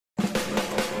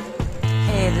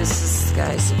this is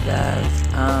Skies Above.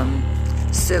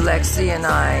 So Lexi and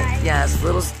I, yes,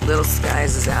 little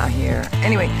Skies is out here.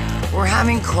 Anyway, we're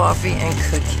having coffee and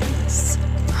cookies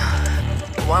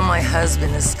while my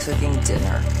husband is cooking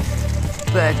dinner.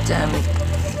 But,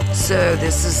 so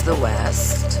this is the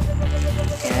West.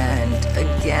 And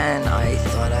again, I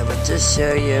thought I would just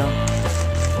show you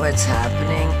what's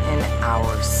happening in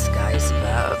our Skies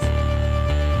Above.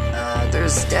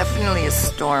 There's definitely a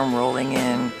storm rolling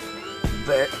in,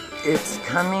 but it's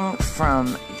coming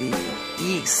from the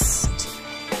east.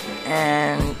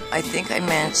 And I think I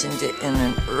mentioned it in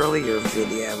an earlier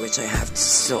video, which I have to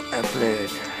still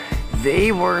upload.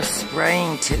 They were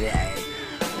spraying today.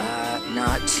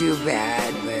 Not too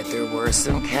bad, but there were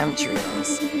some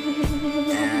chemtrails.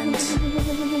 And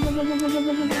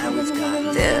now we've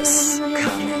got this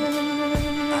coming.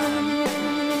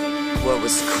 What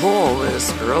was cool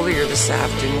was earlier this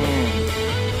afternoon,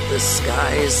 the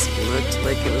skies looked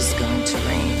like it was going to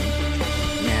rain.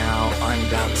 Now I'm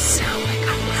about to sound like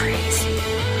I'm crazy,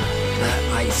 but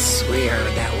I swear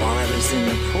that while I was in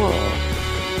the pool,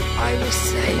 I was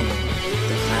saying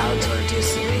the clouds are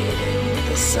dissipating,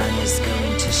 the sun is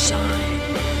going to shine.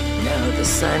 No, the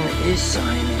sun is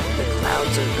shining, the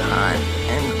clouds are gone,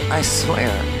 and I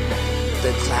swear,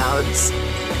 the clouds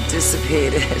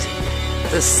dissipated.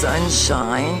 The sun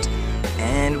shined,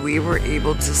 and we were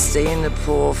able to stay in the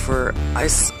pool for, I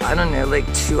don't know,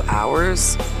 like 2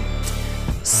 hours.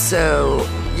 So,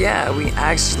 yeah, we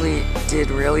actually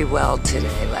did really well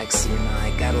today, Lexi and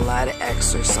I. Got a lot of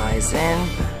exercise in,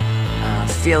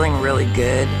 feeling really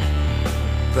good.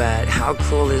 But how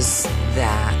cool is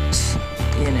that,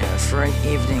 you know, for an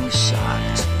evening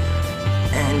shot?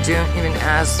 And don't even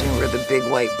ask me where the big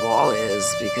white ball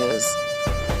is, because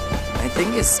I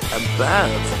think it's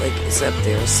above, like it's up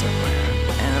there somewhere.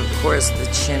 And of course the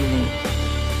chimney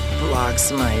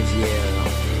blocks my view.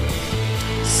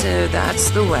 So that's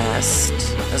the West,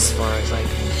 as far as I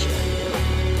can show you.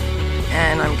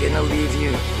 And I'm gonna leave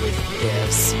you with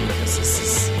this, because this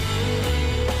is a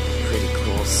pretty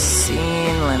cool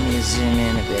scene. Let me zoom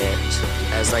in a bit.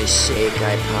 As I shake,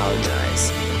 I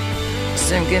apologize.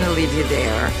 So I'm gonna leave you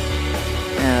there.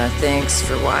 Thanks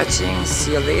for watching.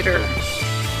 See you later.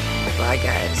 Bye,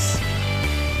 guys.